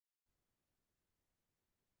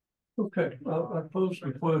Okay, I posed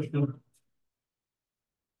a question.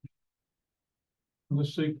 In the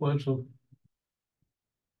sequence of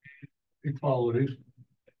equalities.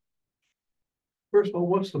 First of all,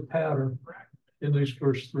 what's the pattern in these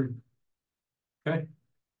first three? Okay.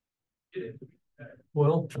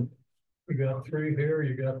 Well, you got three here,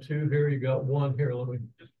 you got two here, you got one here. Let me,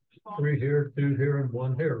 three here, two here, and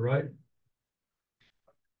one here, right?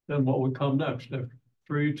 Then what would come next? If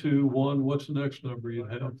 3, 2, 1, what's the next number you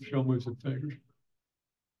have? Show me with your fingers.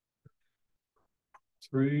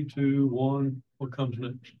 3, 2, 1, what comes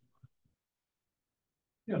next?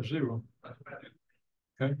 Yeah, 0.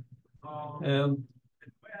 Okay. And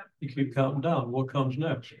you keep counting down. What comes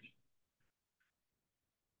next?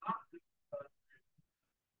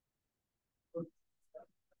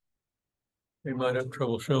 You might have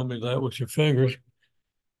trouble showing me that with your fingers.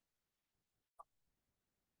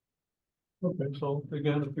 Okay, so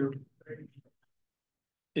again, if you're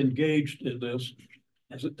engaged in this,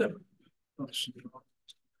 is it different?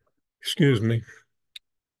 Excuse me.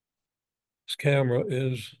 This camera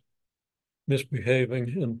is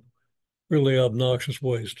misbehaving in really obnoxious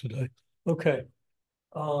ways today. Okay.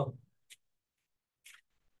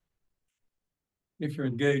 If you're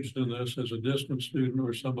engaged in this as a distant student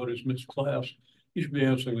or somebody who's missed class, you should be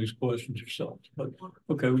answering these questions yourself. But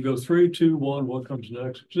okay, we go 3, 2, 1, what comes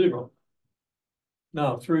next? 0.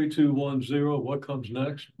 Now 3, 2, 1, 0, what comes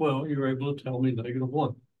next? Well, you're able to tell me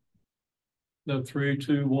 -1. Then 3,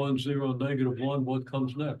 2, 1, 0, -1, what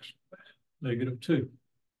comes next? -2.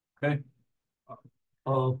 Okay.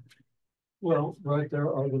 Well, right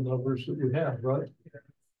there are the numbers that we have, right?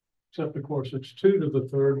 Except of course it's 2 to the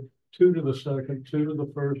third, 2 to the second, 2 to the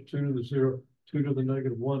first, 2 to the 0, 2 to the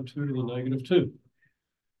 -1, 2 to the -2.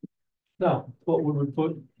 Now, what would we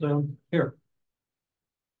put down here?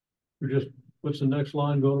 We just, what's the next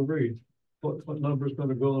line going to read? What number is going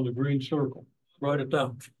to go in the green circle? Write it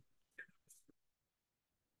down.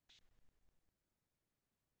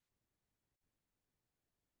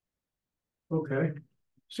 Okay,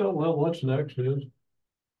 so well, what's next is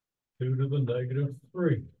 2 to the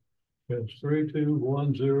 -3. It's 3, 2,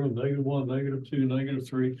 1, 0, -1, -2,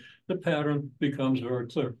 -3. The pattern becomes very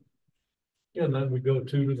clear. And then we go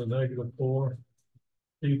 2 to the -4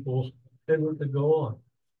 equals, and we could go on.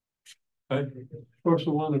 Okay. Of course,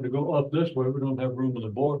 we wanted to go up this way. We don't have room on the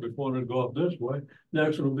board. We wanted to go up this way.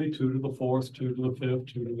 Next, it'll be 2 to the 4th, 2 to the 5th,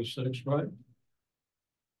 2 to the 6th, right?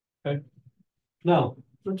 Okay. Now,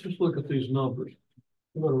 let's just look at these numbers.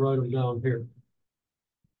 I'm going to write them down here.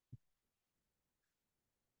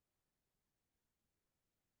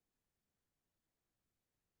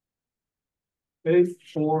 8,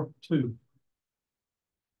 4, 2.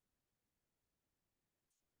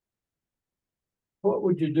 What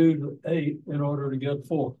would you do to 8 in order to get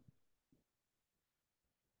 4?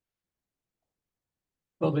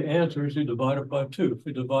 Well, the answer is you divide it by 2. If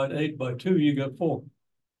you divide 8 by 2, you get 4.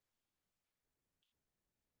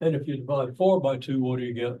 And if you divide 4 by 2, what do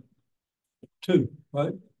you get? 2,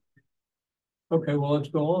 right? Okay, well, let's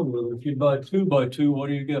go on with it. If you divide 2 by 2, what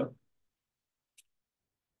do you get?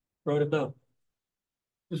 Write it down.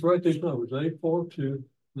 Just write these numbers, 8, 4, 2,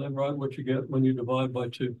 and then write what you get when you divide by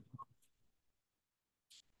 2.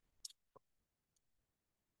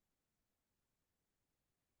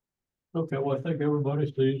 Okay, well, I think everybody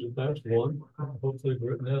sees that that's 1. Hopefully you've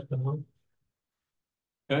written that down.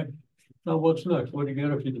 Okay, now what's next? What do you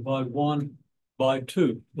get if you divide 1 by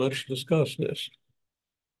 2? Let's discuss this.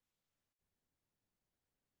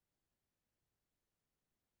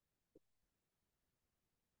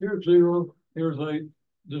 Here's 0, here's 8.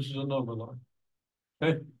 This is a number line.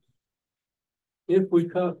 Okay. If we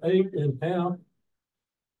cut 8 in half,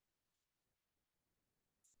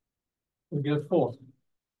 we get 4.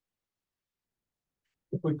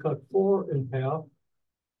 If we cut 4 in half,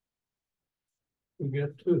 we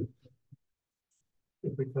get 2.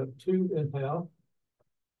 If we cut 2 in half,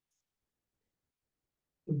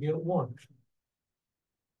 we get 1.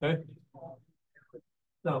 Okay.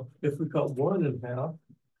 Now, if we cut 1 in half,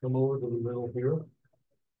 come over to the middle here,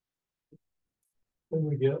 then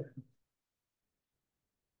we get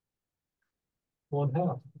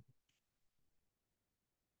 1/2.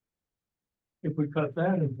 If we cut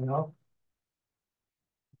that in half,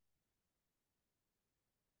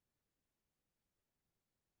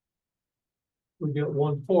 we get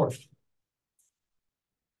 1/4.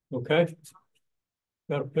 Okay,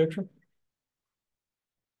 got a picture?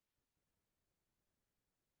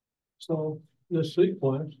 So this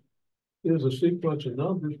sequence is a sequence of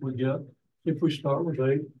numbers we get if we start with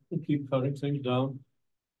 8 and keep cutting things down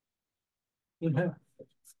in half.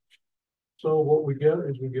 So what we get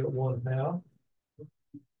is we get 1/2.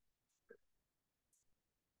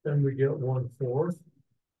 Then we get 1/4.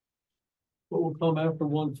 What will come after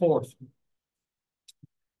 1/4?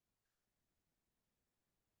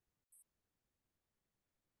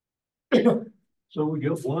 So we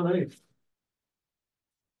get 1/8.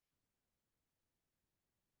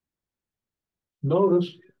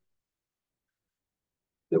 Notice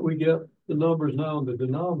that we get the numbers now in the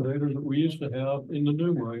denominator that we used to have in the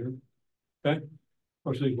numerator. Okay? Of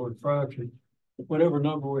course, these were fractions. Whatever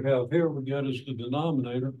number we have here, we get is the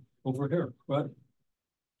denominator over here, right?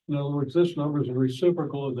 In other words, this number is a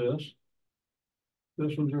reciprocal of this.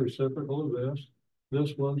 This one's a reciprocal of this.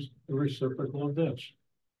 This one's the reciprocal of this.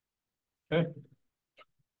 Okay?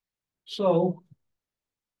 So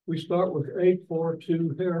we start with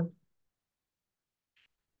 842 here.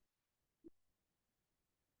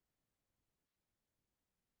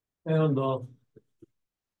 And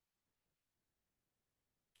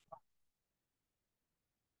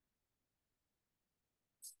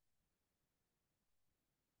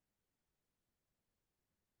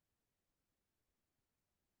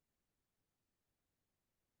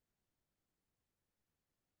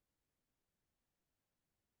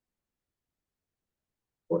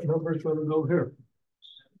what number is going to go here?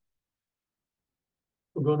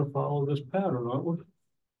 We're going to follow this pattern, aren't we?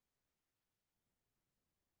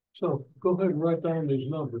 So go ahead and write down these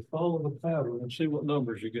numbers, follow the pattern and see what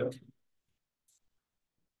numbers you get.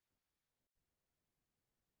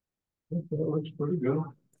 Okay, that looks pretty good.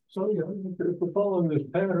 So yeah, if we're following this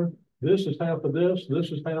pattern, this is half of this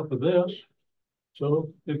is half of this.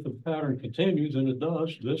 So if the pattern continues, and it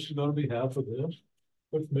does, this is going to be half of this,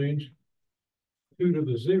 which means 2 to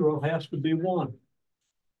the 0 has to be 1.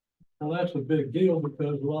 Now that's a big deal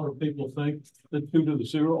because a lot of people think that 2 to the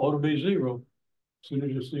 0 ought to be 0. As soon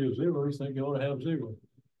as you see a 0, you think you ought to have 0.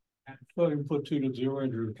 So you can put 2 to the 0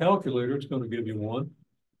 into your calculator, it's going to give you 1.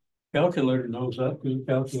 Calculator knows that because the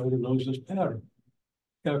calculator knows this pattern.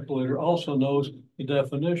 Calculator also knows the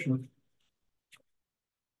definition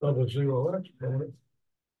of a 0 exponent.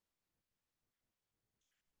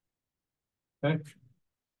 Okay.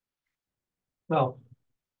 Now,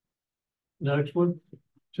 next one,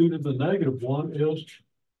 2 to the negative 1 is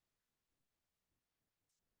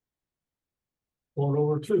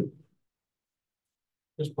 1/2.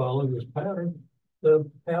 Just following this pattern, the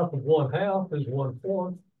half of 1/2 is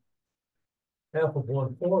 1/4. Half of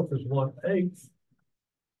 1/4 is 1/8.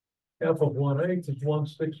 Half of 1/8 is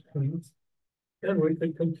 1/16. And we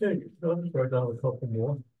can continue. I'll just write down a couple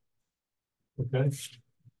more. Okay.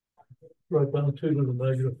 Write down 2 to the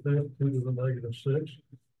 -5, 2 to the -6.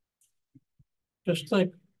 Just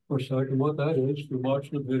think for a second what that is. If you're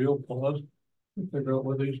watching the video, pause and figure out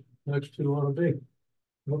what these next two ought to be.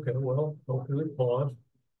 Okay, well, hopefully pause.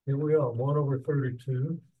 Here we are,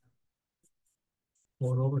 1/32,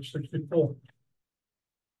 1/64.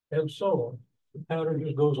 And so on. The pattern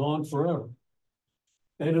just goes on forever.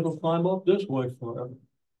 And it'll climb up this way forever.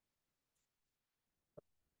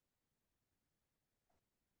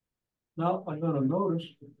 Now I'm going to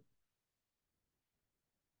notice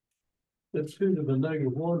that 2 to the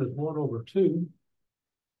 -1 is 1/2.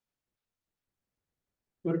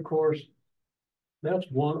 But of course, that's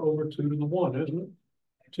 1/2 to the 1, isn't it?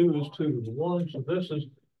 2 is 2 to the 1, so this is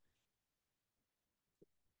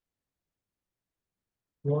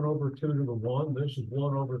 1/2 to the 1. This is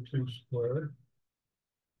 1/2 squared.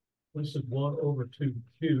 This is 1/2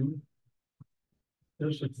 cubed.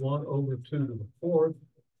 This is 1/2 to the 4th.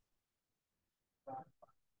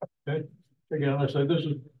 Okay. Again, I say this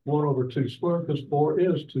is 1/2 squared because 4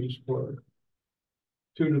 is 2 squared.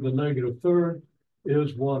 2 to the -3rd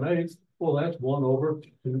is 1/8. Well, that's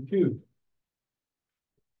 1/2 cubed.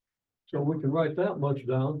 So we can write that much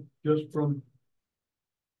down just from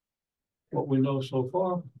what we know so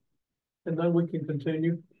far. And then we can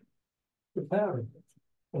continue the pattern.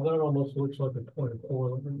 Well, that almost looks like a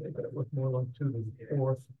 24. Let me make that look more like 2 to the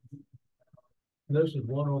 4th. And this is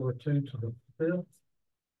 1/2 to the 5th.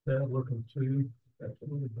 That looking 2. That's a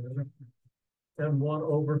little better. And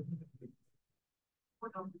 1/2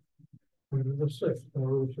 to the 6th.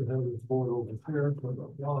 Or we should have this board over here. So I'm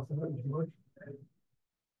not blocking it as much.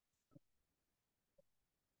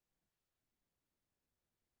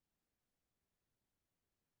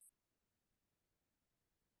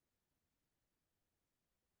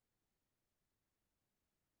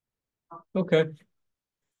 Okay.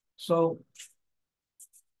 So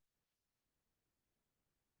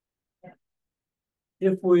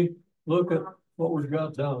if we look at what we've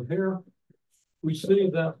got down here, we see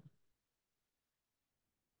that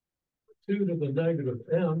 2 to the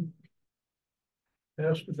 -n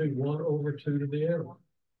has to be 1/2 to the n.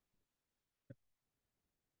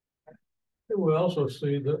 And we also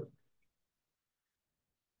see that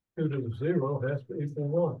 2 to the 0 has to equal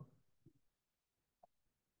 1.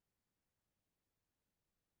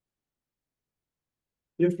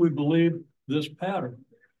 If we believe this pattern,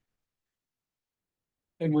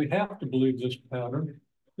 and we have to believe this pattern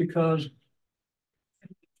because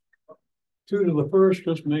 2 to the first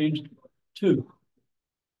just means 2.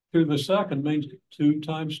 2 to the second means 2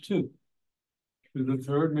 times 2. 2 to the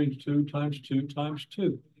third means 2 times 2 times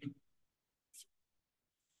 2.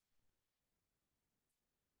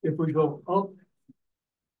 If we go up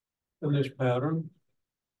in this pattern,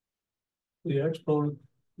 the exponent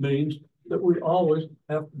means that we always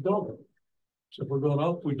have to double. So if we're going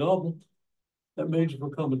up, we double. That means if we're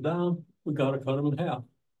coming down, we got to cut them in half.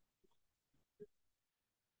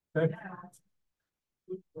 Okay.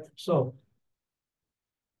 So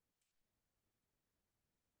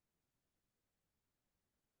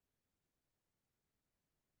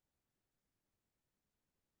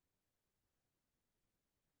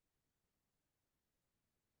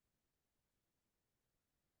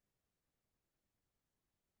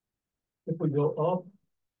if we go up,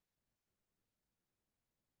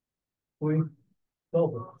 we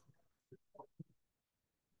double.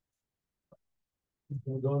 If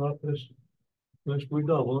we're going up this we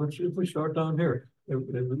double. If we start down here,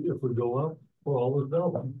 if we go up, we're always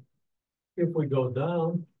double. If we go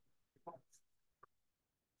down,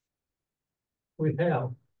 we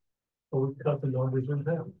have, so we cut the numbers in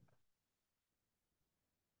half.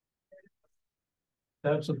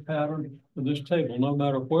 That's a pattern for this table. No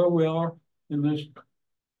matter where we are in this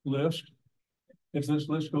list, if this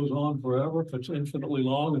list goes on forever, if it's infinitely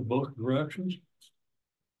long in both directions,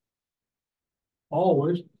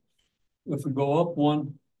 always, if we go up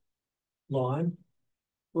one line,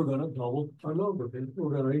 we're going to double our number. If we're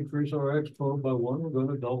going to increase our exponent by 1, we're going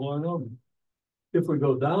to double our number. If we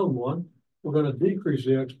go down 1, we're going to decrease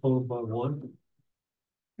the exponent by 1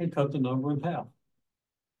 and cut the number in half.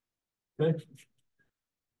 Okay.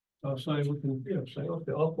 I'll say we can say,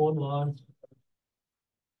 okay, up one line.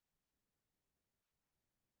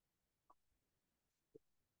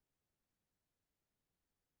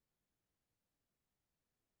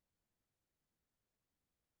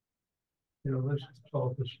 This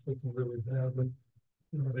talk is speaking really badly.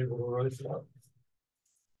 I'm not able to write that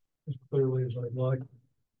as clearly as I'd like.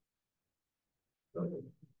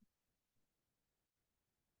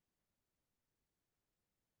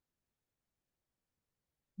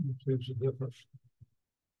 Here's the difference.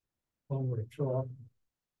 I'm going to chalk.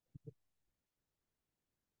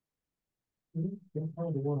 Can't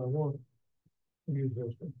find the one I want. Use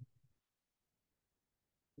this one.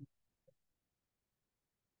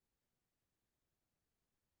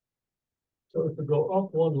 So if we go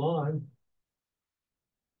up one line,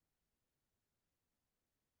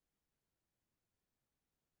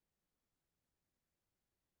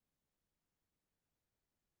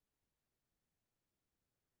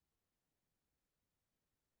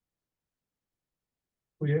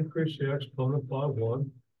 we increase the exponent by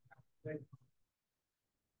 1.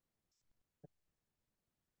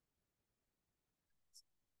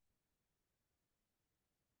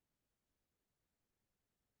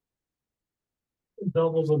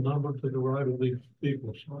 Double the number to the right of the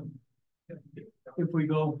equal sign. If we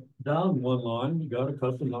go down one line, you got to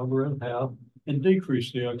cut the number in half and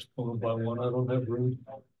decrease the exponent by 1. I don't have room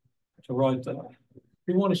to write that.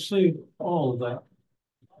 You want to see all of that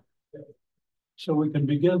so we can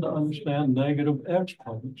begin to understand negative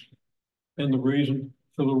exponents and the reason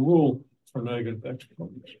for the rule for negative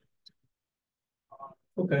exponents.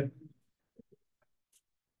 Okay.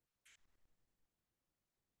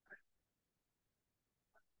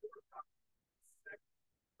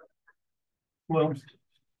 Well,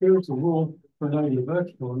 here's the rule for negative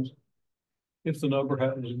exponents if the number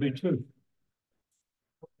happens to be 2.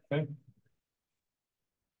 Okay.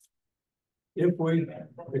 If we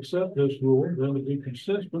accept this rule, then to be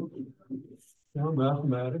consistent in our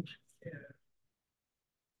mathematics,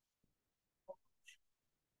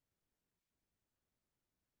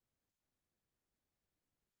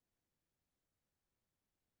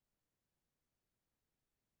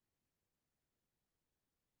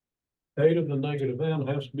 a to the negative n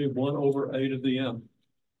has to be 1 over a to the n.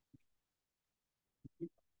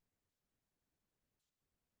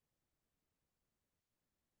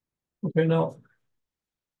 Okay, now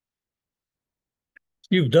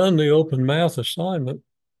you've done the open math assignment.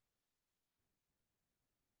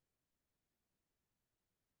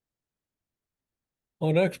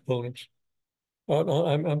 On exponents.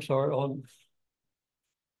 I'm sorry, on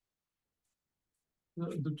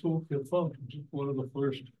the toolkit functions. One of the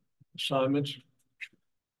first assignments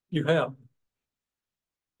you have.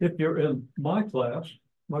 if you're in my class,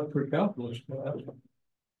 my pre-calculus class,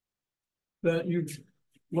 that you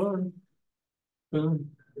learn to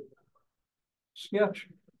sketch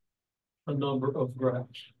a number of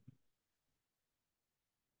graphs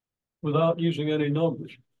without using any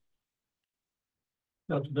numbers.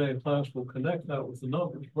 Now today in class we'll connect that with the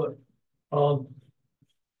numbers, but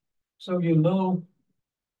so you know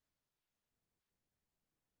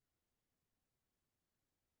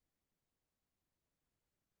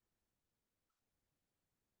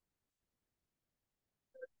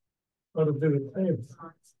how to do the thing.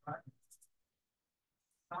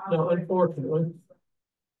 Now, unfortunately,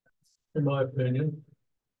 in my opinion,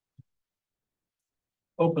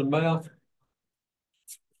 open math,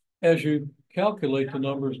 as you calculate the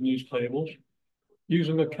numbers in these tables,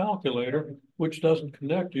 using a calculator, which doesn't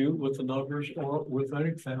connect you with the numbers or with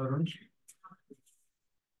any patterns,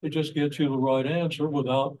 it just gets you the right answer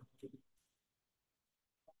without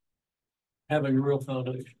having a real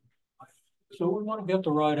foundation. So we want to get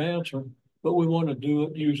the right answer, but we want to do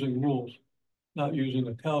it using rules, not using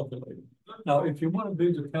a calculator. Now, if you want to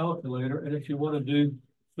do the calculator, and if you want to do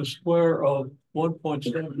the square of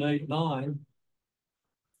 1.789,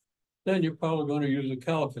 then you're probably going to use a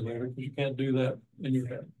calculator because you can't do that in your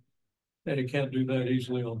head. And you can't do that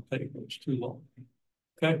easily on paper. It's too long.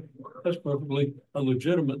 Okay, that's perfectly a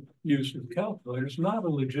legitimate use of the calculator. It's not a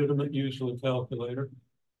legitimate use of the calculator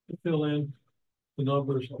to fill in the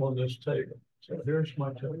numbers on this table. So here's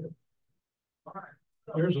my table.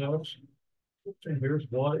 Here's x, and here's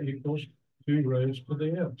y equals 2 raised to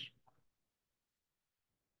the x.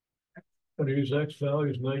 I'm going to use x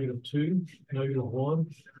values -2,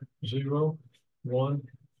 -1, 0, 1,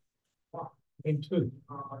 and 2.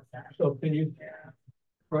 So can you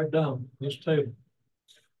write down this table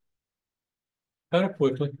kind of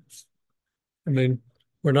quickly? I mean,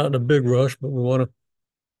 we're not in a big rush, but we want to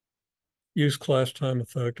use class time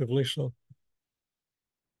effectively. So,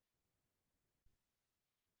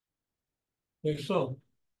 okay, so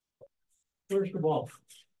first of all,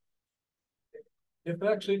 if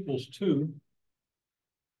x equals 2,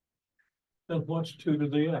 then what's 2 to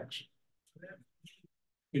the x?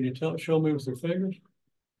 Can you show me with your fingers?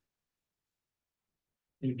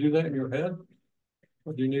 Can you do that in your head?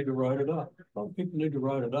 Or do you need to write it out? Some people need to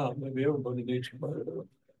write it out. Maybe everybody needs to write it out.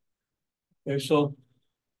 Okay, so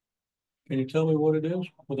can you tell me what it is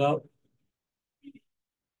without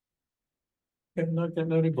not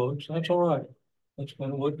getting any books? That's all right. That's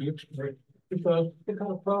kind of what you expect. Because the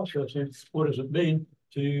kind of processing, what does it mean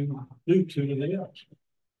to do 2 to the x?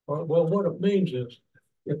 All right, well, what it means is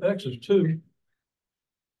if x is 2,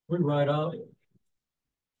 we write out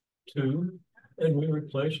 2 and we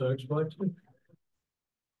replace x by 2.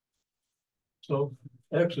 So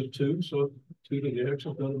x is 2, so 2 to the x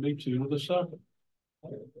is going to be 2 to the second.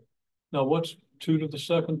 Now, what's 2 to the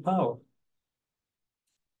second power?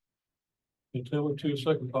 Can you tell me 2 to the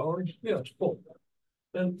second power is? Yeah, it's 4.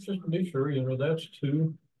 And just to be sure, you know, that's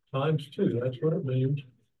 2 times 2. That's what it means,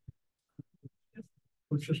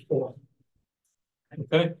 which is 4.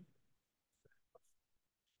 Okay?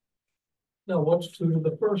 Now, what's 2 to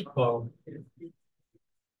the first power?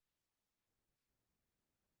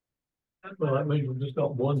 Well, that means we just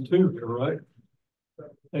got 1 2 here, right?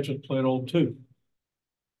 That's just plain old 2.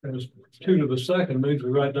 And 2 to the second means we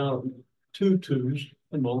write down 2 2's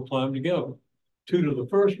and multiply them together. 2 to the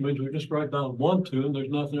first means we just write down 1 2 and there's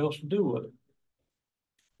nothing else to do with it.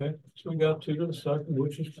 Okay, so we got 2 to the second,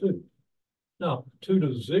 which is 2. Now, 2 to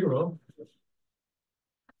the 0.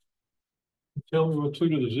 Tell me what 2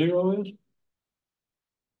 to the 0 is?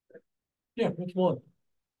 Yeah, it's 1.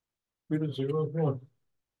 2 to the 0 is 1.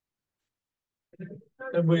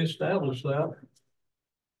 And we establish that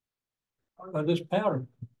by this pattern.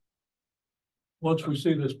 Once we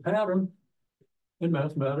see this pattern in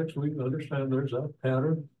mathematics, we understand there's that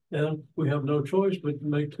pattern, and we have no choice but to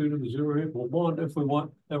make 2 to the 0 equal 1 if we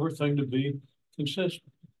want everything to be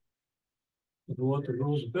consistent. If we want the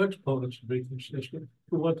rules of exponents to be consistent,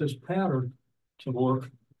 we want this pattern to work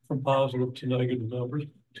from positive to negative numbers.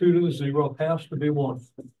 2 to the 0 has to be 1.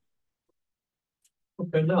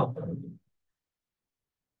 Okay, now,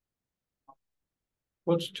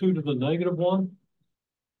 what's 2 to the -1?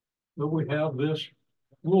 Well, we have this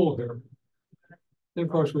rule here. And of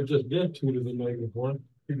course, we just did 2 to the -1.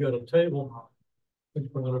 You've got a table in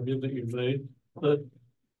front of you that you made that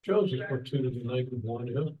shows us what 2 to the -1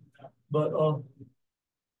 is. But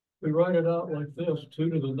we write it out like this: 2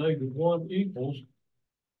 to the -1 equals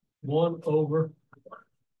 1 over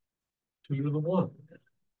 2 to the 1,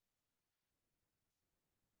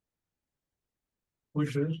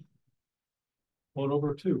 which is 1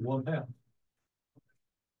 over 2, 1/2.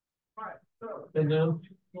 And then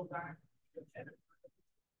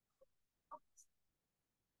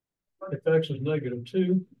if x is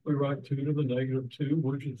 -2, we write 2 to the -2,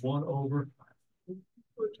 which is 1 over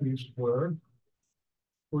 2 squared,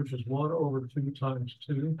 which is 1 over 2 times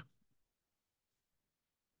 2,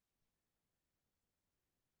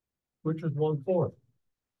 which is 1/4.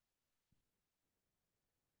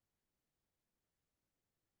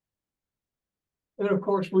 And of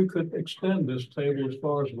course, we could extend this table as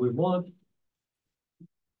far as we want,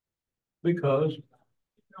 because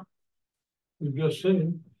we've just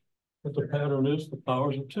seen that the pattern is the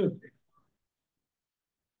powers of 2.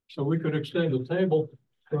 So we could extend the table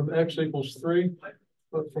from x equals 3,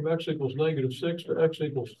 but from x equals -6 to x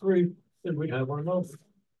equals 3, then we have our number.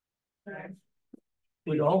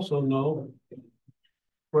 We'd also know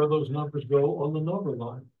where those numbers go on the number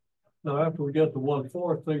line. Now, after we get to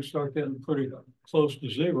 1/4, things start getting pretty close to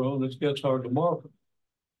 0, and it gets hard to mark them.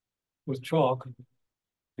 With chalk,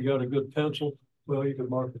 you got a good pencil, well, you can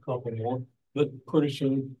mark a couple more, but pretty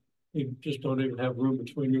soon you just don't even have room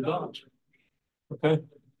between your dots. Okay?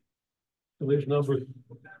 So these numbers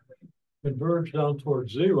converge down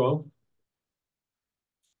towards 0.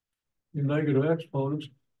 Your negative exponents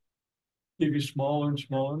give you smaller and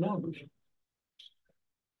smaller numbers.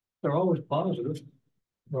 They're always positive.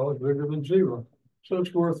 They're always bigger than 0. So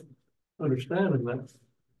it's worth understanding that.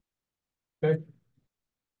 Okay.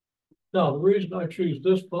 Now, the reason I choose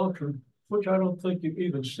this function, which I don't think you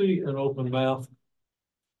even see in open math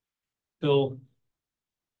till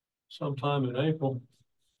sometime in April,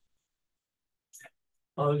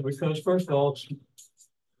 is because, first of all, it's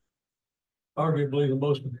arguably the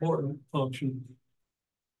most important function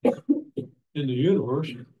in the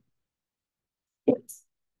universe.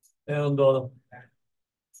 And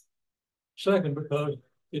second, because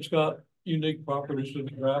it's got unique properties to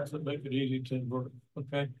the graph that make it easy to invert.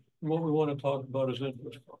 Okay. And what we want to talk about is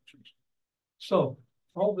inverse functions. So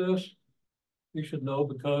all this you should know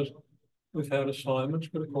because we've had assignments,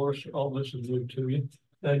 but of course all this is new to you,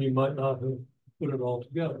 and you might not have put it all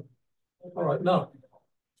together. All right, now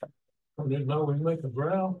we make a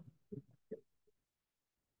graph.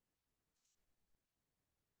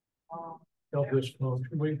 Of this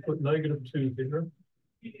function, we put -2 here,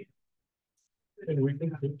 and we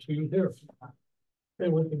can put 2 here.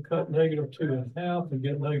 And we can cut -2 in half and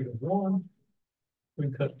get -1. We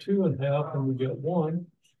can cut 2 in half and we get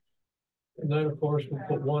 1. And then, of course, we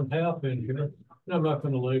put 1/2 in here. And I'm not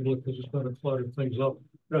going to label it because it's going to clutter things up.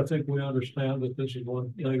 But I think we understand that this is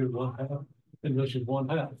 -1/2 and this is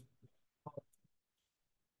 1/2.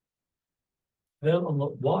 Then on the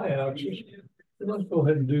y-axis, let's go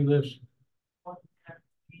ahead and do this.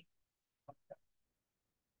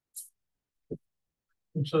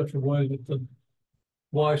 In such a way that the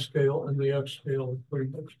y scale and the x scale are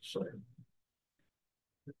pretty much the same.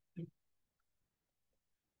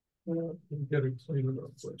 Well, get it cleaned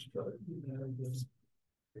up. Let's try to do that again.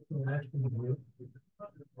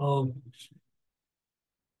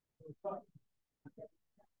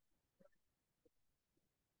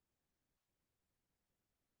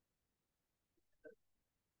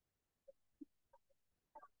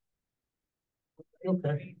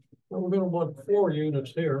 Okay, well, we're going to want 4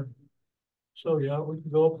 units here. So yeah, we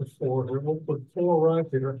can go up to 4 here. We'll put 4 right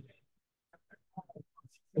here.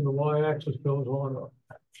 And the y-axis goes on up.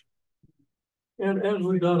 And as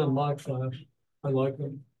we've done in my class, I like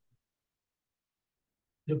to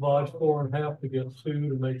divide 4 in half to get 2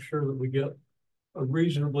 to make sure that we get a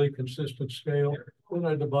reasonably consistent scale. Then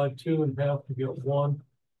I divide 2 in half to get 1.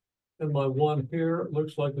 And my 1 here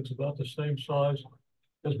looks like it's about the same size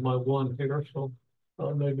as my 1 here. So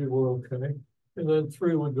maybe we're okay. And then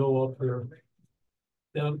 3 would go up here.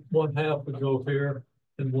 And 1/2 would go here.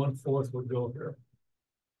 And 1/4 would go here.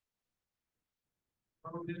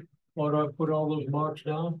 Why do I put all those marks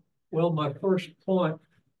down? Well, my first point,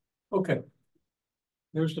 okay,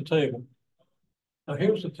 here's the table. Now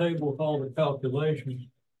here's the table with all the calculations.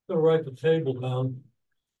 I'm going to write the table down.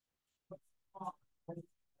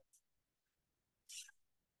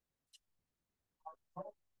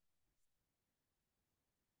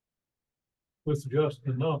 With just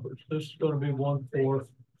the numbers. This is going to be 1/4.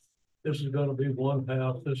 This is going to be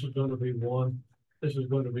 1/2. This is going to be 1. This is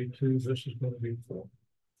going to be 2. This is going to be 4.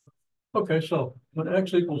 Okay, so when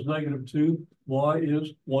x equals -2, y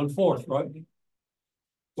is 1/4, right?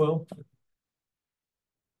 Well,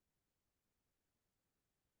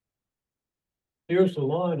 here's the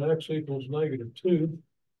line x equals -2.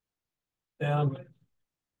 And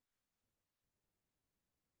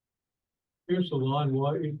here's the line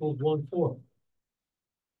y equals 1/4.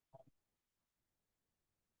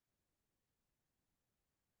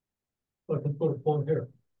 So I can put a point here.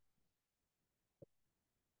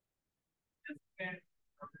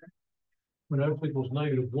 When x equals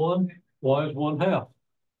 -1, y is 1/2.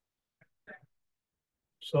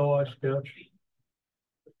 So I sketch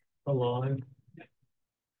a line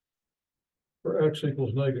for x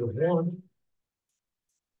equals -1.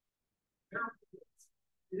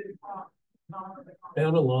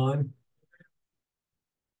 And a line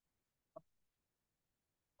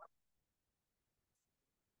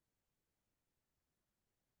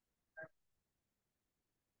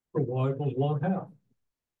for y equals 1/2.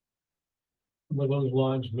 When those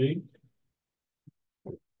lines meet,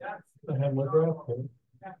 I have my graph point.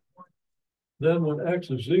 Then when x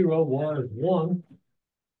is 0, y is 1.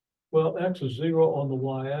 Well, x is 0 on the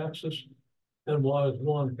y-axis, and y is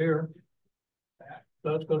 1 here.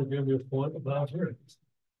 That's going to give me a point about here.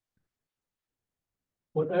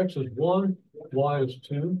 When x is 1, y is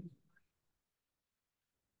 2.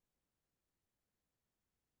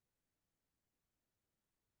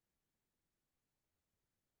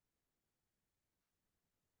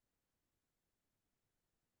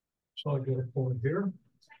 So I get a point here.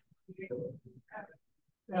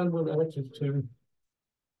 And when x is 2,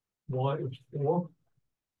 y is 4.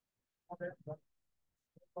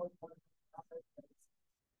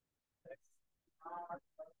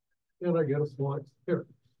 And I get a point here.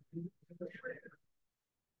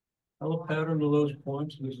 Now the pattern of those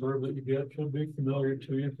points and the curve that you get should be familiar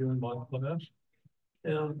to you if you're in my class.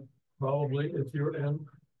 And probably if you're in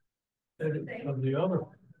any of the other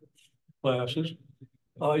classes,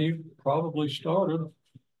 you probably started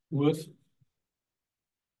with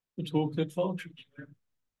the toolkit functions.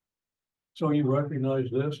 So you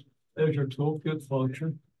recognize this as your toolkit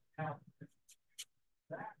function.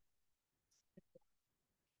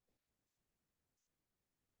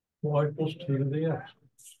 Y equals 2 to the x.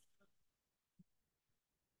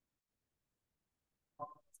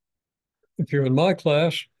 If you're in my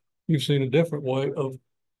class, you've seen a different way of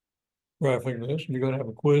graphing this, and you're going to have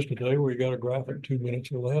a quiz today where you got to graph it in 2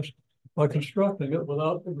 minutes or less by constructing it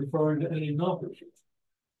without referring to any numbers.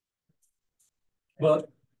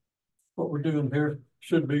 But what we're doing here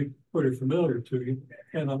should be pretty familiar to you,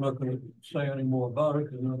 and I'm not going to say any more about it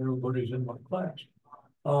because not everybody's in my class.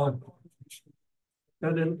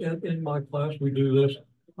 And in my class, we do this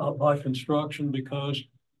by construction because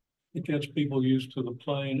it gets people used to the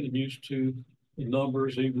plane and used to the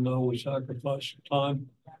numbers, even though we sacrifice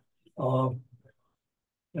time.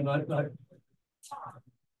 And I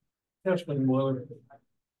testing whether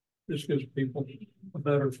this gives people a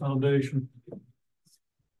better foundation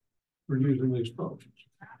for using these functions.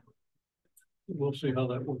 We'll see how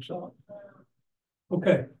that works out.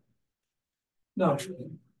 Okay. Now,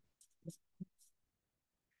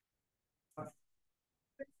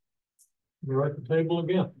 we write the table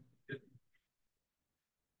again.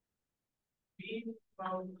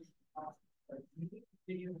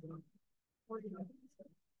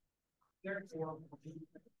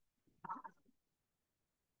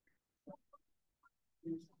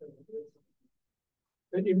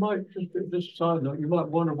 And you might just side note, you might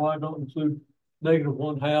wonder why I don't include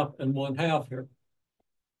 -1/2 and 1/2 here.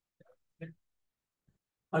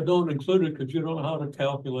 I don't include it because you don't know how to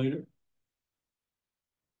calculate it.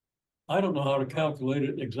 I don't know how to calculate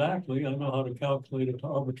it exactly. I know how to calculate it to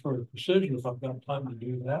arbitrary precision if I've got time to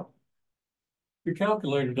do that. Your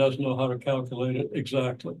calculator doesn't know how to calculate it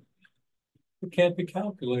exactly. It can't be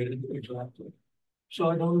calculated exactly. So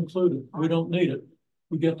I don't include it. We don't need it.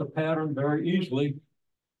 We get the pattern very easily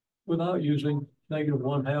without using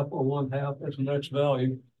 -1/2 or 1/2 as the next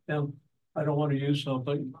value. And I don't want to use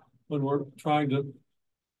something when we're trying to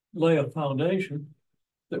lay a foundation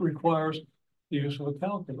that requires the use of a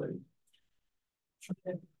calculator.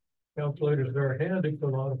 Calculator is very handy for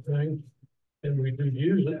a lot of things, and we do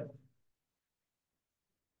use it.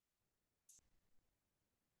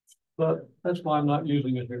 But that's why I'm not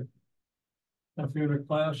using it here. If you're in a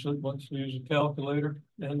class that wants to use a calculator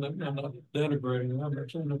and I'm not denigrating them,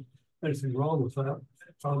 there's anything wrong with that.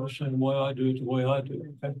 I'm the same way I do it the way I do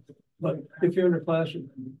it. Okay? But if you're in a class that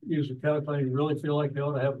use a calculator, you really feel like you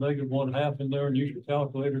ought to have -1/2 in there and use your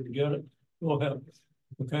calculator to get it, go ahead.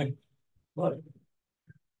 Okay. But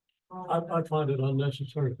I find it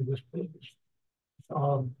unnecessary for this purpose.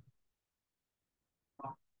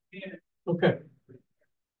 Okay.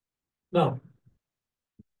 Now,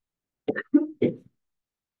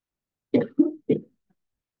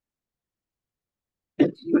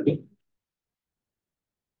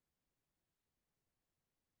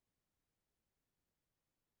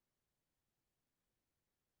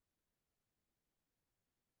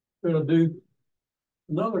 we're going to do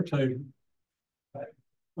another table.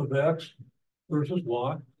 of x versus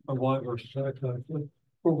y, or y versus x actually,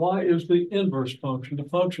 where y is the inverse function, the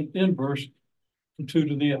function inverse from 2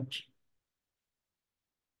 to the x.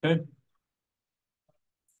 Okay.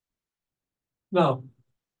 Now,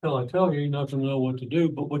 till I tell you, you're not going to know what to do,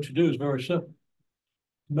 but what you do is very simple.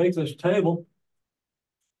 To make this table,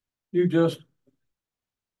 you just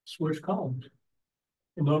switch columns.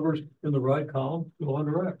 The numbers in the right column go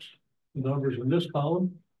under x. The numbers in this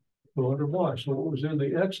column go under y. So what was in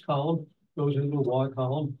the x column goes into the y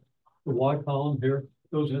column. The y column here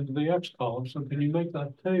goes into the x column. So can you make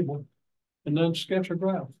that table and then sketch a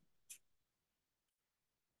graph?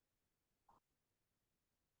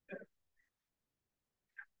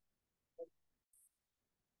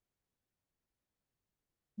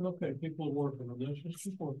 Okay, people are working on this. Just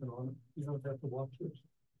keep working on it. You don't have to watch this.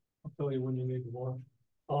 I'll tell you when you need to watch.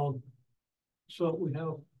 So we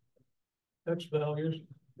have x values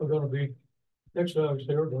are going to be, x values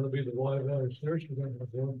here are going to be the y values here. So we're going to have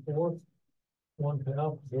 1/4,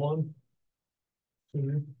 1/2, 1,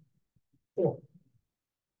 2, 4.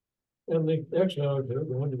 And the x values here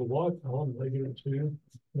go into the y column, -2,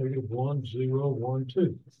 -1, 0, 1,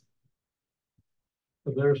 2.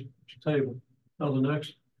 So there's the table. Now the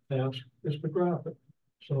next task is to graph it.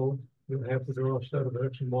 So you have to draw a set of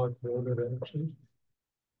x and y coordinate axes.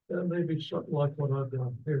 That may be something like what I've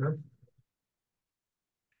done here.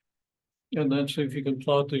 And then see if you can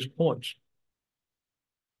plot these points.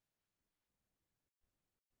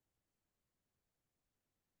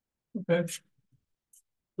 Okay.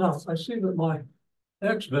 Now I see that my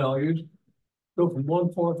x values go from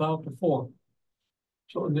 1/4 out to 4.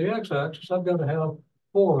 So in the x-axis, I've got to have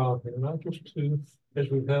 4 out here, not just 2, as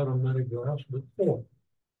we've had on many graphs, but 4.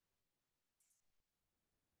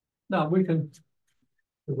 Now we can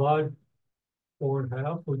divide 4 in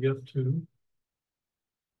half, we get 2.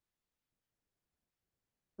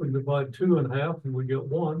 We can divide 2 in half and we get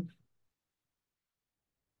 1.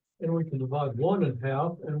 And we can divide 1 in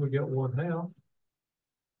half and we get 1/2.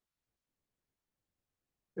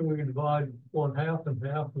 And we can divide 1/2 in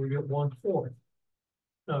half and we get 1/4.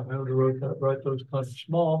 Now I have to write those kind of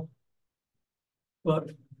small.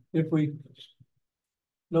 But if we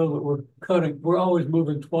know that we're always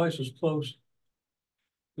moving twice as close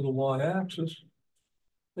to the y-axis,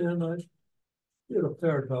 and I did a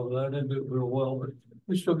fair job of that. I didn't do it real well, but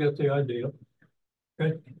we still get the idea.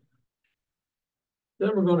 Okay.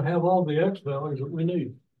 Then we're going to have all the x values that we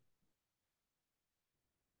need.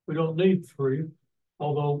 We don't need 3,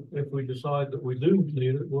 although if we decide that we do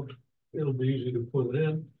need it, it'll be easy to put it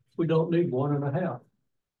in. We don't need 1.5.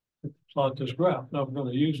 Plot this graph. Now, if we're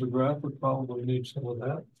going to use the graph, we probably need some of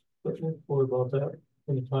that, but we'll worry about that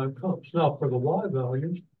when the time comes. Now, for the y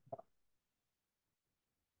values,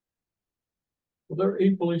 well, they're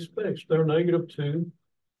equally spaced. They're -2,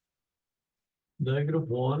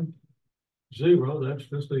 -1, 0, that's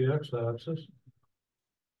just the x-axis,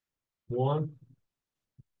 1,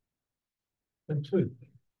 and 2.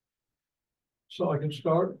 So I can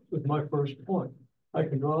start with my first point. I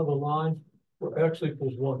can draw the line where x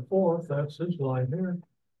equals 1/4, that's this line here.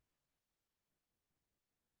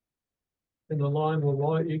 And the line where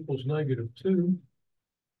y equals -2.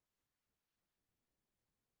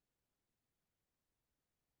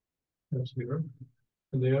 That's here.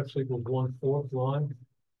 And the x equals 1/4 line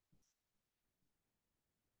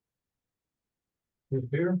is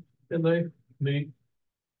here. And they meet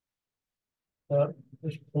at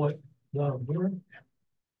this point down here.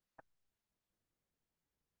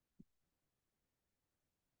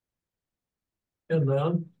 And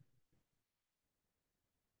then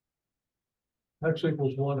x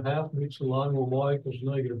equals 1/2 meets the line where y equals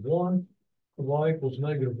 -1. The y equals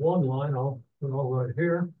 -1 line, I'll put all right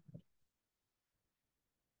here.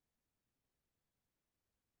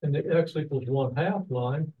 And the x equals 1/2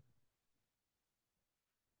 line.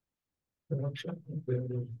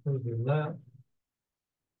 That.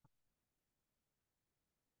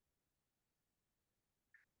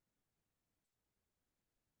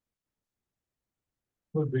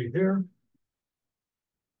 Would be here.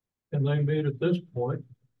 And they meet at this point.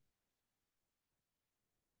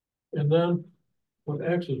 And then when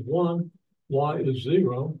x is 1, y is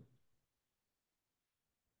 0.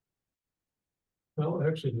 Well,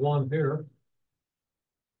 x is 1 here.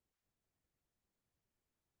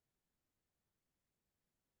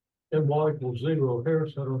 And y equals 0 here,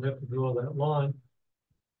 so I don't have to draw that line.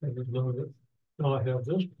 I just know that now I have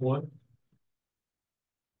this point.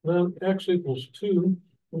 Then x equals 2,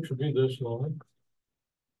 which would be this line.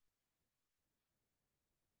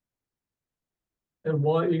 And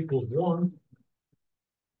y equals 1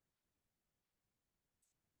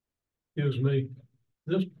 gives me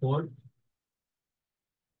this point.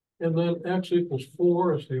 And then x equals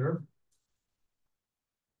 4 is here.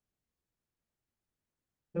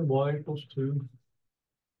 And y equals 2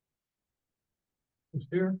 is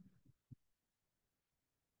here.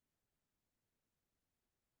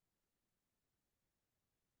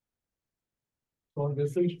 So I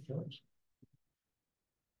get these terms.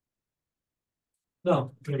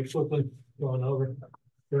 Now, very quickly going over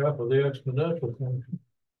the graph of the exponential function.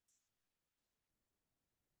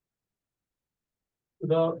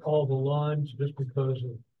 Without all the lines, just because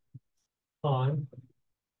of time,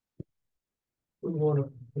 we want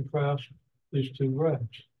to contrast these two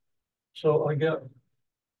graphs. So I get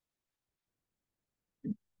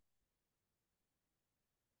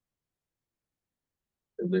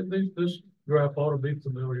this graph ought to be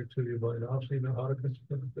familiar to you by now, so you know how to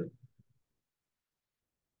construct it.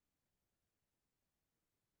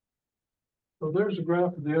 So there's a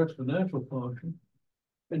graph of the exponential function,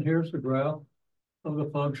 and here's the graph of the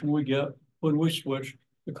function we get when we switch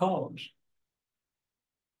the columns.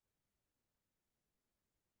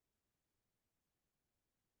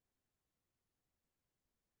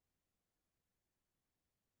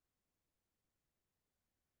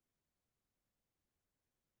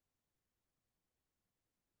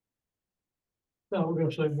 Now we're going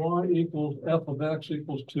to say y equals f of x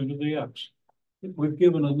equals 2 to the x. We've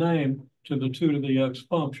given a name to the 2 to the x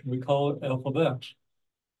function. We call it f of x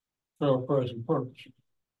for our present purpose.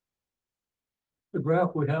 The graph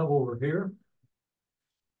we have over here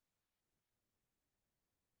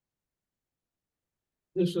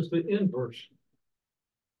this is the inverse.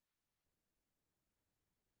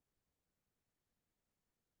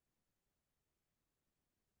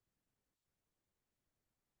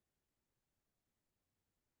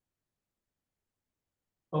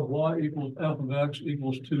 Of y equals f of x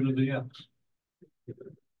equals 2 to the x.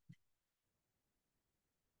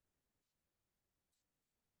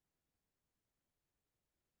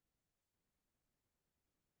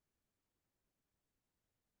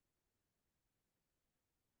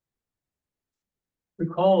 We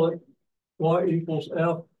call it y equals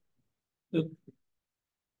f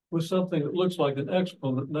with something that looks like an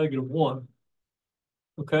exponent, -1.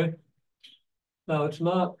 Okay? Now it's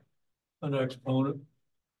not an exponent.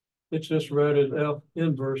 It's just read as f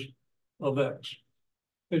inverse of x.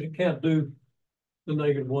 Because you can't do the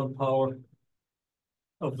 -1 power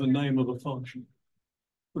of the name of the function.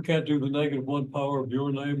 We can't do the -1 power of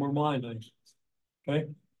your name or my name.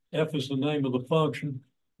 Okay? F is the name of the function.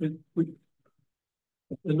 The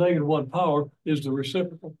 -1 power is the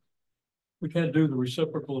reciprocal. We can't do the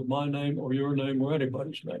reciprocal of my name or your name or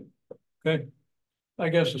anybody's name. Okay? I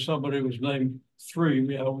guess if somebody was named 3,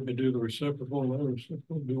 yeah, we could do the reciprocal. The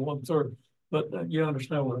reciprocal would be 1/3. But you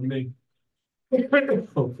understand what I mean.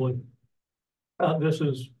 Hopefully. This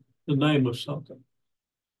is the name of something.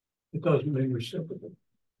 It doesn't mean reciprocal.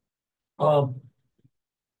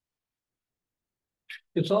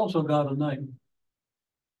 It's also got a name.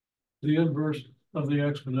 The inverse of the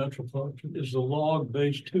exponential function is the log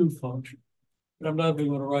base 2 function. But I'm not even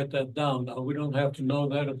going to write that down now. We don't have to know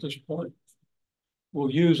that at this point. We'll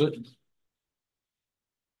use it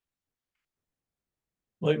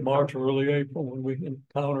late March or early April when we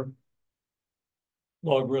encounter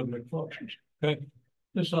logarithmic functions. Okay,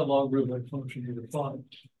 this is not logarithmic function you define.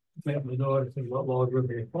 You happen to know anything about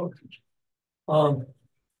logarithmic functions. And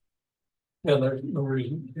there's no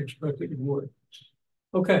reason to expect that you would.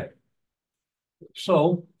 Okay,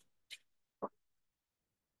 so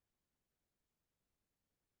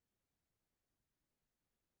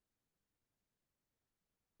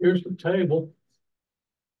here's the table.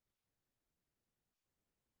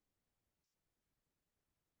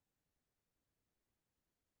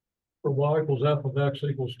 For y equals f of x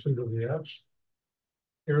equals 2 to the x.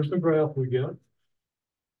 Here's the graph we get.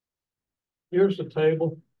 Here's the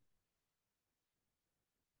table.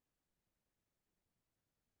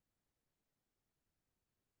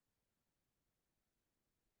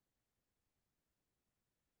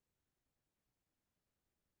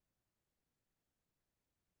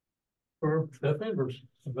 For f inverse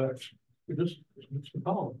of x. We just switch the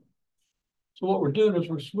column. So what we're doing is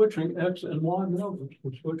we're switching x and y values.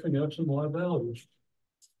 We're switching x and y values.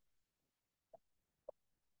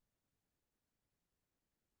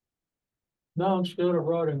 Now, instead of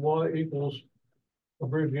writing y equals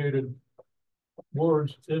abbreviated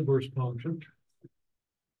words, inverse function,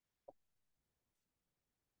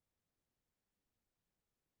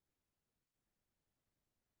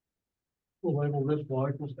 we'll label this y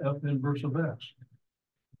equals f inverse of x.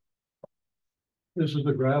 This is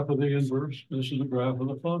the graph of the inverse. This is the graph of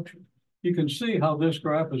the function. You can see how this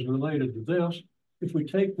graph is related to this if we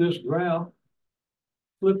take this graph,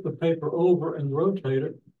 flip the paper over and rotate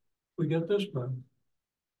it, we get this graph.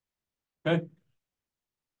 Okay.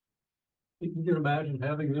 You can imagine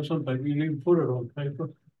having this on paper. You can even put it on paper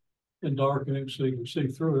in darkening so you can see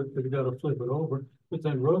through it, but you got to flip it over, but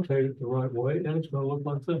then rotate it the right way, and it's going to look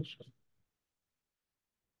like this.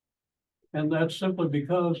 And that's simply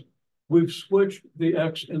because we've switched the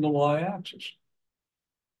X and the Y axis.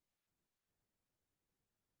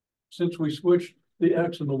 Since we switched the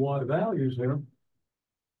X and the Y values here,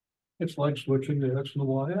 it's like switching the X and the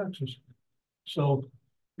Y axis. So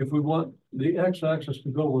if we want the X axis to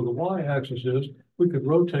go where the Y axis is, we could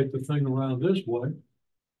rotate the thing around this way,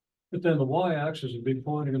 but then the Y axis would be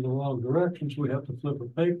pointing in the wrong direction, so we have to flip a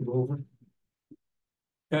paper over.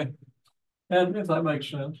 Okay. And if that makes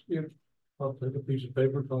sense, I'll take a piece of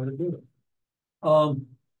paper and try to do it.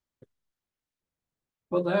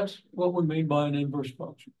 But that's what we mean by an inverse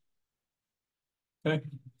function. Okay.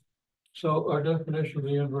 So our definition of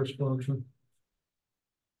the inverse function.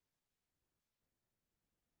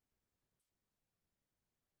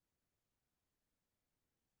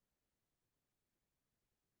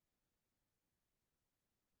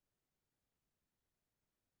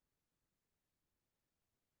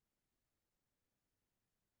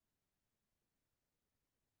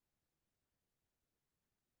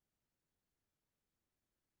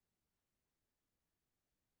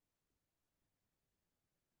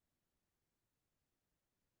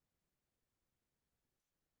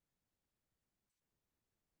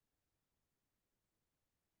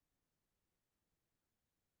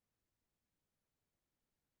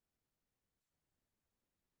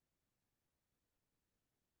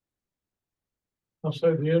 I'll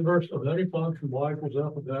say the inverse of any function y equals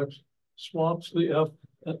f of x swaps the f,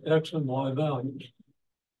 x and y values.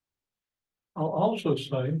 I'll also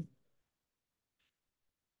say,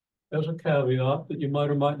 as a caveat that you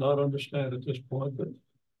might or might not understand at this point, but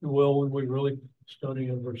you will when we really study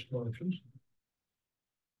inverse functions.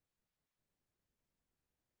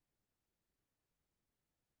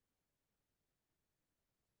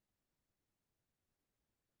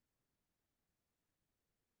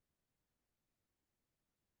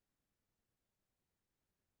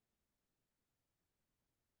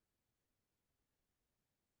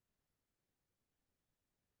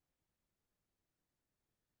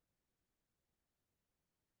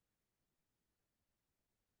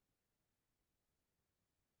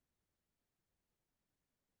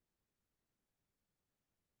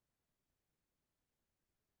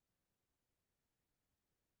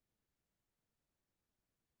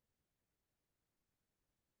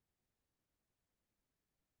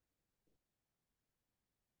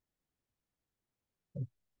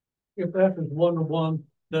 If f is 1 to 1,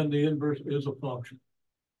 then the inverse is a function.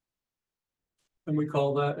 And we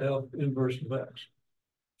call that f inverse of x.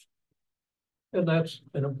 And that's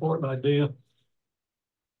an important idea.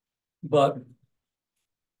 But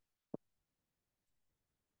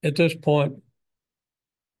at this point,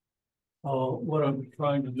 what I'm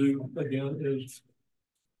trying to do again is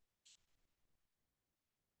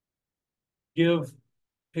give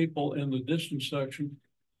people in the distance section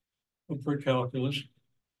of pre-calculus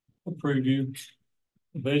a preview,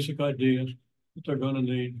 the basic ideas that they're going to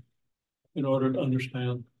need in order to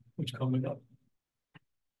understand what's coming up.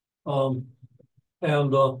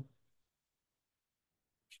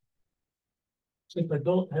 Since I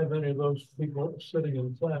don't have any of those people sitting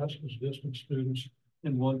in class as distance students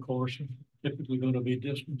in one course, and typically going to be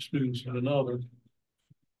distance students in another,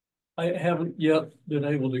 I haven't yet been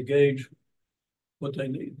able to gauge what they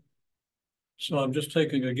need. So I'm just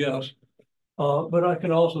taking a guess. But I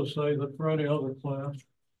can also say that for any other class,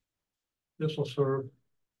 this will serve,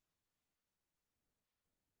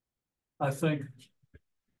 I think,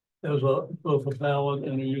 as both a valid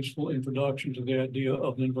and a useful introduction to the idea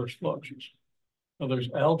of inverse functions. Now,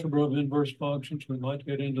 there's algebra of inverse functions. We might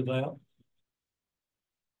get into that.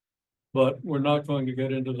 But we're not going to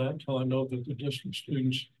get into that until I know that the distance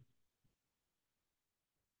students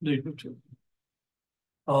need me to.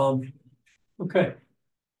 Okay.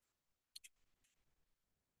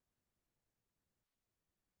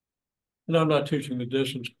 And I'm not teaching the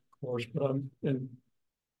distance course, but I'm in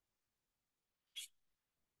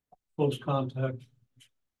close contact,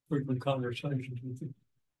 frequent conversations with the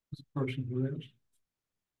person who is.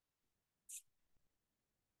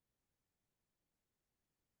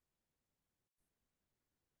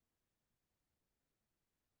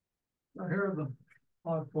 Now, here are the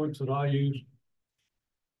 5 points that I use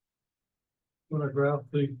when I graph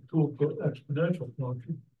the toolkit exponential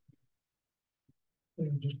function.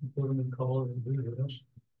 And just put them in color and do this.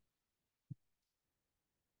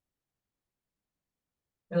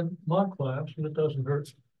 And my class, and it doesn't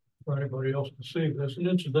hurt for anybody else to see this, and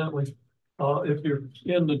incidentally, if you're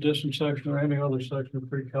in the distance section or any other section of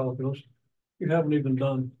pre-calculus, you haven't even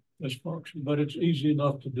done this function, but it's easy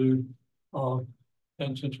enough to do.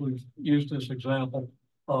 And since we've used this example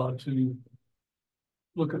to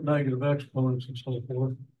look at negative exponents and so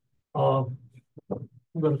forth, I'm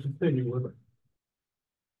going to continue with it.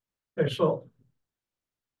 Okay, so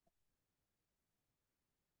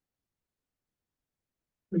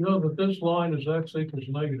we know that this line is x equals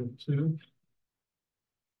 -2.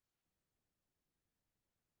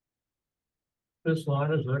 This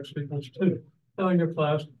line is x equals 2. Now in your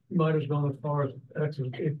class, you might have gone as far as x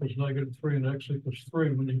equals -3 and x equals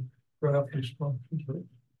 3 when you graph these functions. Right?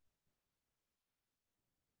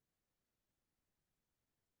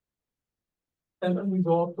 And then we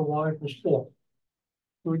go up to y equals 4.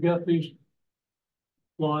 So we get these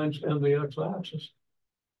lines and the x-axis.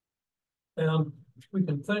 And we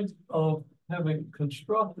can think of having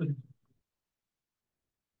constructed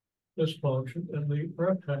this function in the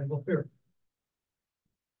rectangle here.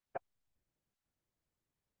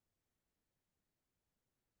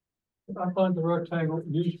 I find the rectangle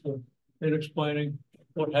useful in explaining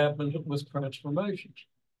what happens with transformations.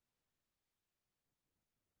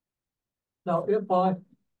 Now, if I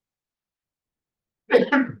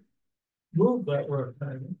move that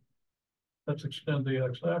rectangle, let's extend the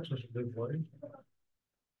x-axis a bit way.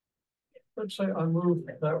 Let's say I move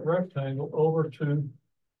that rectangle over to,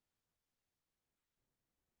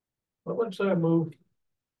 but let's say I move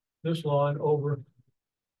this line over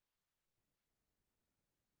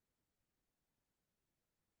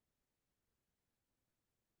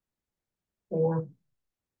for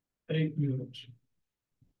 8 units.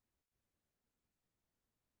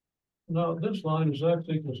 Now, this line is x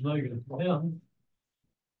equals -10.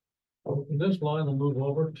 And this line will move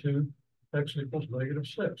over to x equals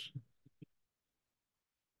 -6.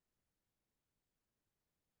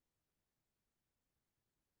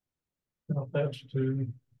 Now, that's okay,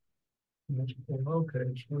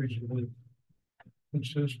 it's reasonably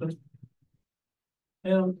consistent.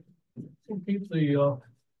 And we'll keep the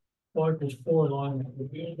y equals 4 line.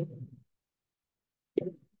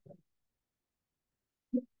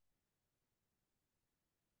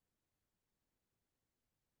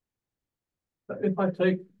 If I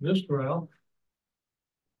take this graph,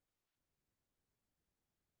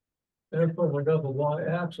 therefore I got the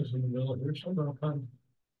y-axis in the middle here, so I'm going to kind of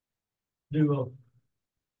do a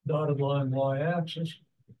dotted line y-axis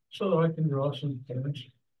so that I can draw some points.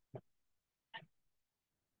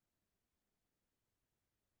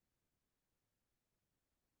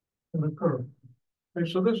 And the curve. Okay,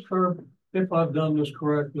 so this curve, if I've done this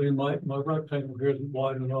correctly, my rectangle here isn't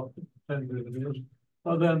wide enough to pretend that it is.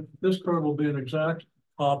 Then this curve will be an exact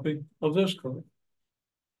copy of this curve.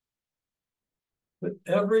 But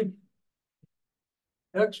every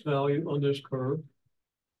x value on this curve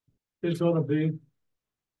is going to be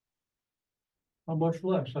how much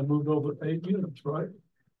less? I moved over 8 units, right?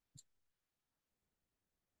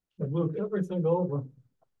 I moved everything over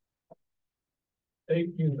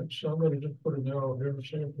 8 units. So I'm going to just put an arrow here to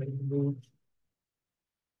say they moved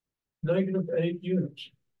 -8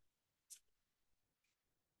 units.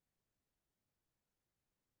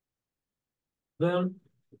 Then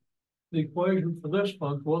the equation for this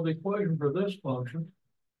function, well, the equation for this function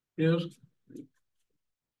is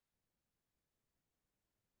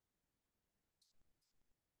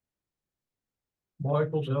y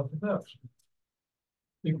equals f of x.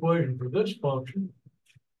 The equation for this function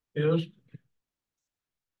is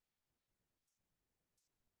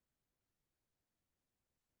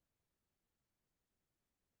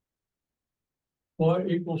y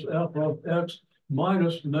equals f of x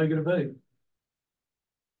minus -8.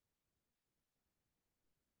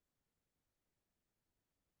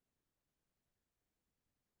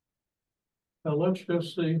 Now let's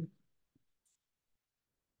just see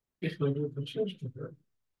if they are consistent here.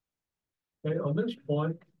 Okay, on this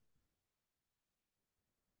point,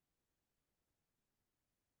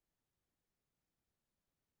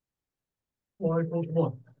 y equals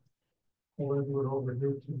 1. We'll do it over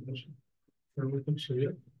here to this. Here we can see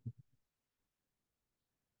it.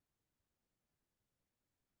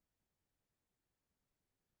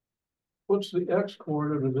 What's the x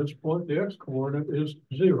coordinate of this point? The x coordinate is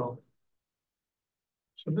 0.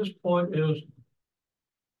 So this point is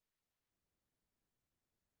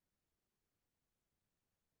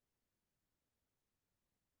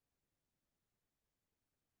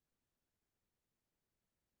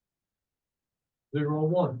zero,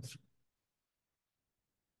 1.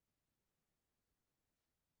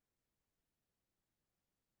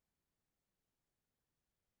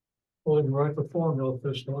 Well, you can write the formula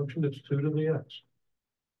for this function, it's 2 to the x.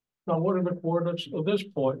 Now, what are the coordinates of this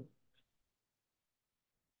point?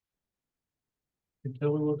 Can you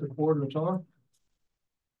tell me what the coordinates are?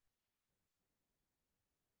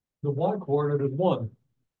 The y coordinate is 1.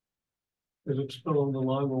 Is it still on the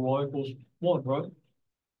line where y equals 1, right?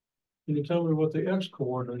 Can you tell me what the x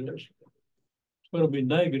coordinate is? It's going to be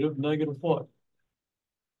negative what?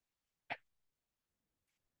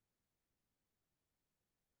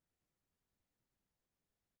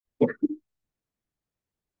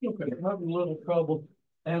 Okay, I'm having a little trouble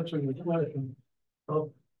answering the question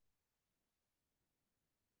of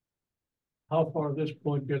how far this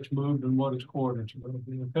point gets moved and what its coordinates are going to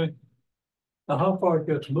be, okay? Now, how far it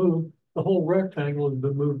gets moved, the whole rectangle has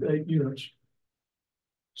been moved 8 units.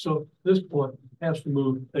 So this point has to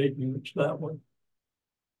move 8 units that way.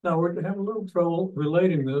 Now, we're going to have a little trouble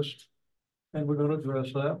relating this, and we're going to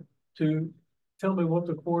address that, to tell me what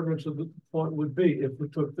the coordinates of the point would be if we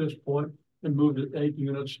took this point and moved it 8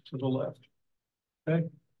 units to the left. Okay,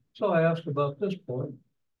 so I asked about this point.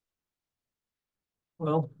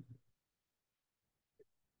 Well,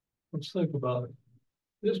 let's think about it.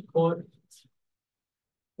 This point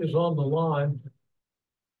is on the line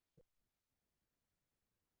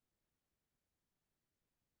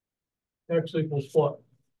x equals what?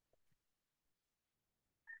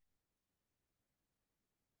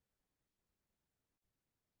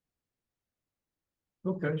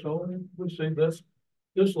 Okay, so we see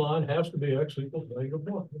this line has to be x equals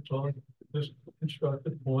 -1. It's on this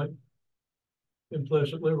constructed point.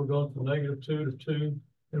 Implicitly, we're going from -2 to 2,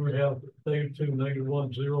 and we have -2,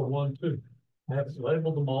 -1, 0, 1, 2. I have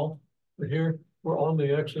labeled them all, but here we're on the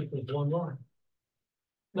x equals 1 line.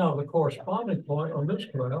 Now, the corresponding point on this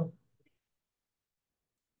graph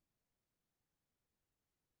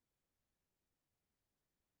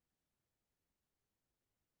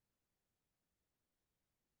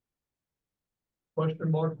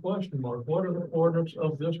question mark, question mark. What are the coordinates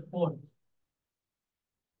of this point?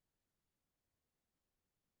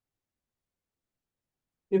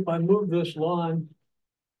 If I move this line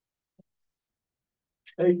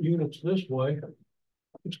 8 units this way,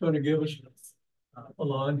 it's going to give us a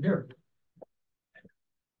line here.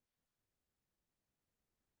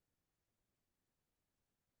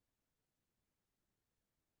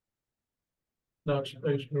 Not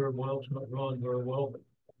spaced very well, it's not drawn very well, but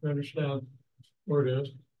I understand where it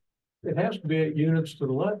is. It has to be 8 units to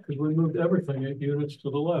the left because we moved everything 8 units to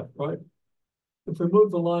the left, right? If we move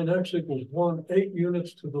the line x equals 1, 8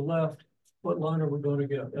 units to the left, what line are we going to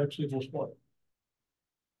get? X equals what?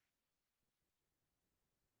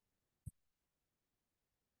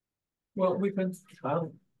 Well, we can,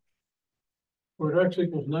 we're at x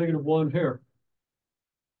equals -1 here.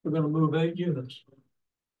 We're going to move 8 units.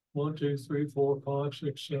 1, 2, 3, 4, 5,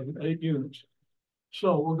 6, 7, 8 units.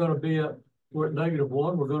 So we're going to be at, we're at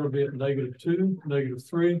 -1. We're going to be at -2,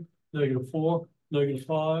 -3, -4,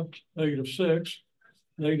 -5, -6,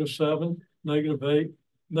 -7, -8,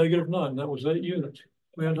 -9. That was 8 units.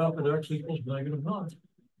 We end up at x equals -9.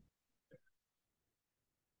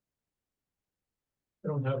 I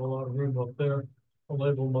don't have a lot of room up there. I'll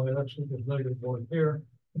label my x equals -1 here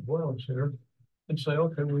as well as here and say,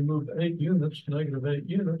 okay, we moved 8 units, -8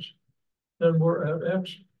 units. Then we're at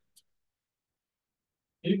x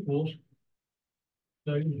equals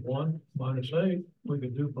 -1 minus 8. We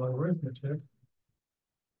could do by arithmetic.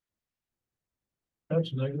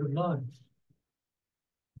 That's -9.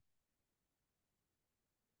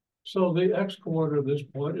 So the x coordinate of this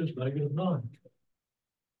point is -9.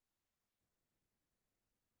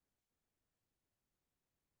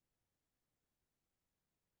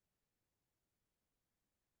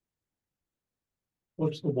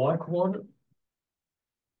 What's the y coordinate?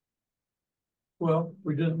 Well,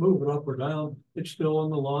 we didn't move it up or down. It's still on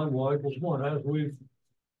the line y equals 1 as we've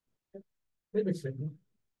indicated.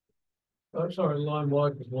 Sorry, line y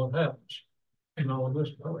equals 1 happens. You know, on this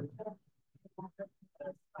point.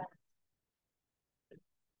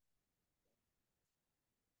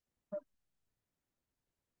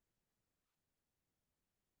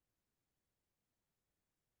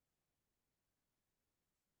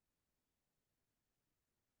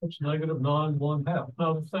 It's -9, 1/2.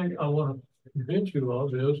 Now, the thing I want to convince you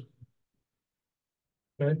of is,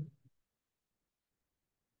 okay,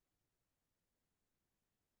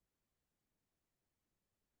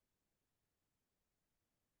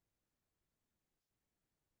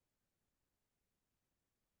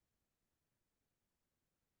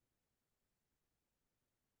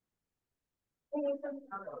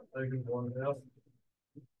 -1/2.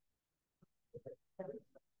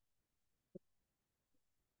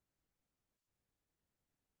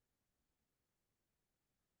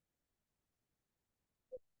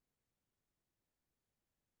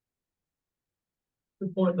 The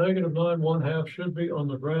point negative 9 1/2 should be on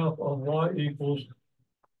the graph of y equals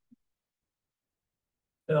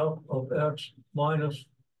f of x minus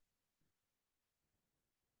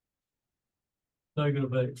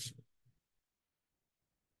negative 8.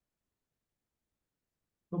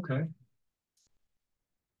 Okay.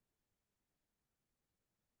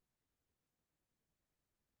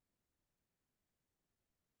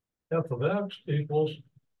 F of x equals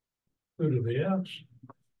 2 to the x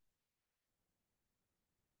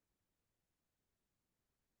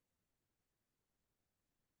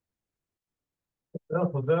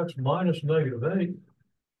f of x minus negative 8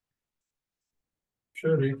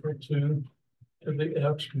 should equal 2 to the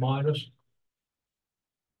x minus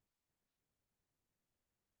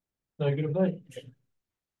negative 8.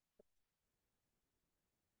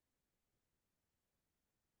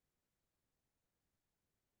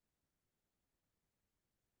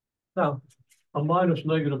 Now, a minus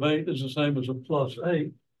negative 8 is the same as a plus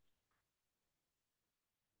 8.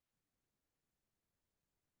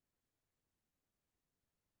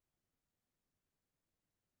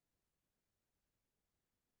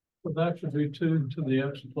 So that should be 2 to the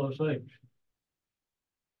x plus 8.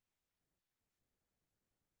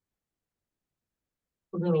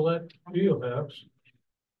 We're going to let g of x,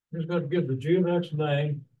 we're going to give the g of x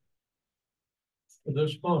name for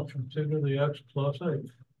this function, 2 to the x plus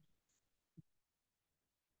 8.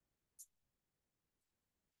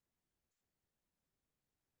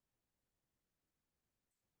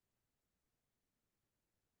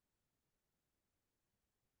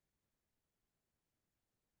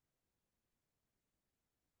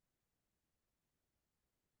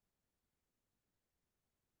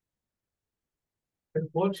 And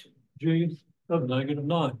what's g of negative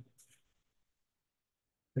 9?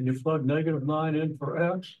 Can you plug negative 9 in for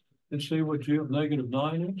x and see what g of negative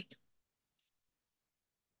 9 is?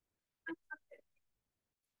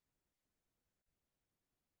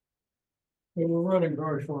 Well, we're running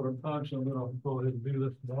very short on time, so I'm going to go ahead and do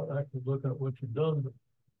this without actually looking at what you've done, but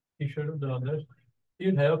you should have done this.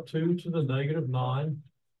 You'd have 2 to the negative 9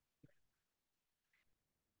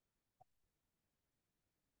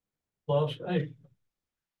 plus 8.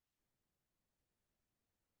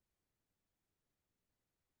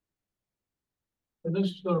 And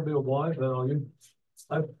this is going to be a y value.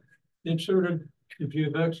 I've inserted the g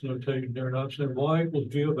of x notation there, and I've said y equals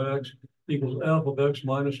g of x equals f of x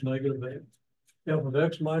minus negative 8. F of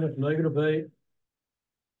x minus negative 8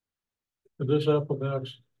 for this f of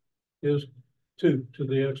x is 2 to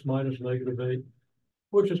the x minus negative 8,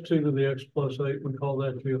 which is 2 to the x plus 8. We call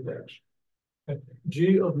that g of x. Okay.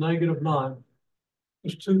 G of negative 9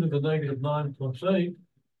 is 2 to the negative 9 plus 8.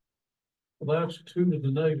 Well, that's 2 to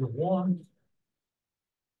the negative 1.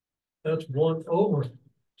 That's 1 over 2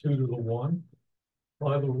 to the 1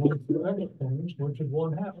 by the rule for exponents, which is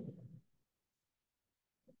 1/2.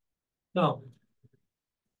 Now,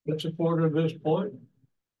 it's a quarter of this point.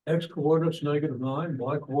 X coordinates negative 9,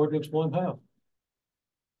 y coordinates 1/2.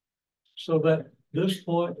 So that this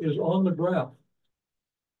point is on the graph.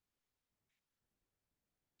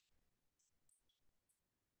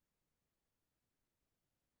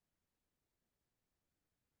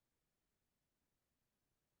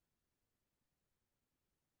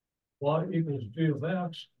 Y equals g of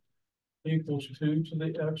x equals 2 to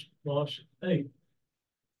the x plus 8.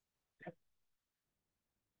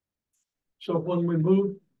 So when we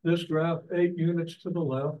move this graph 8 units to the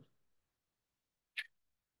left,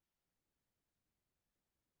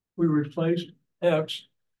 we replace x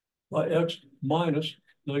by x minus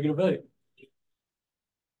negative 8.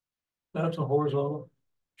 That's a horizontal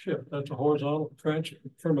shift. That's a horizontal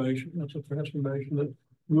transformation. That's a transformation that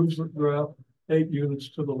moves the graph 8 units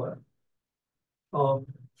to the left.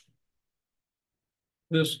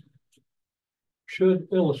 This should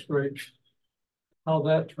illustrate how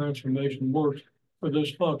that transformation works for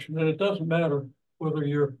this function. And it doesn't matter whether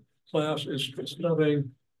your class is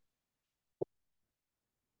studying.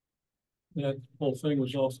 That whole thing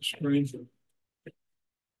was off the screen.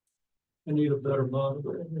 I need a better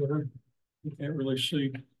monitor here. You can't really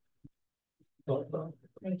see. But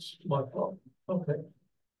that's my fault. Okay.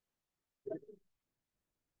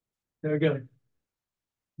 There again,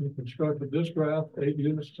 we constructed this graph, 8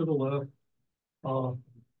 units to the left.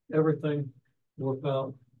 Everything worked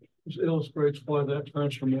out. This illustrates why that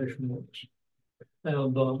transformation works.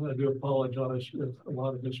 And I do apologize if a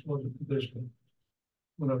lot of this wasn't visible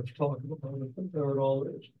when I was talking about it, but there it all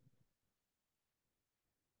is.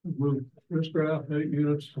 Move this graph 8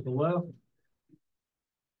 units to the left.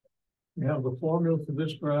 You have the formula for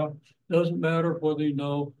this graph. Doesn't matter whether you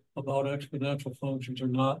know about exponential functions or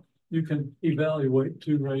not. You can evaluate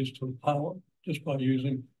 2 raised to the power just by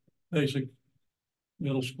using basic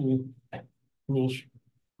middle school rules,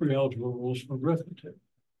 pre-algebra rules for arithmetic.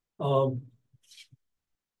 So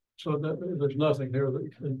that there's nothing here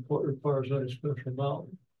that requires any special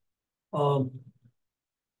knowledge.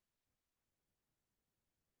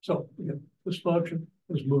 So again, this function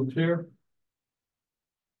is moved here.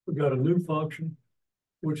 We've got a new function,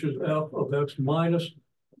 which is f of x minus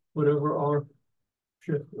whatever our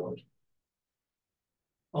shift was.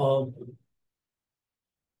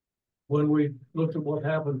 When we looked at what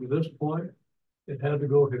happened to this point, it had to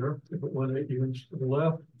go here if it went 8 units to the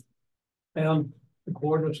left. And the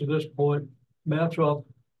coordinates of this point match up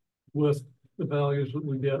with the values that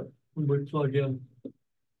we get when we plug in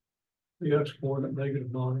the x coordinate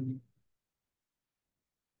 -9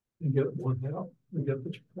 and get 1/2 and get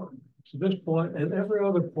this point. So this point and every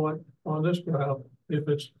other point on this graph, if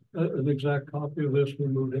it's an exact copy of this, we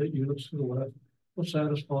move 8 units to the left, will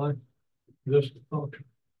satisfy this function.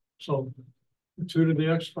 So the 2 to the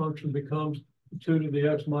x function becomes the 2 to the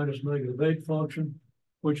x minus -8 function,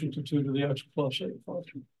 which is the 2 to the x plus 8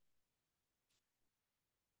 function.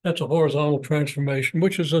 That's a horizontal transformation,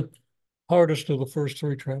 which is the hardest of the first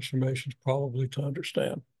 3 transformations probably to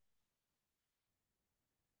understand.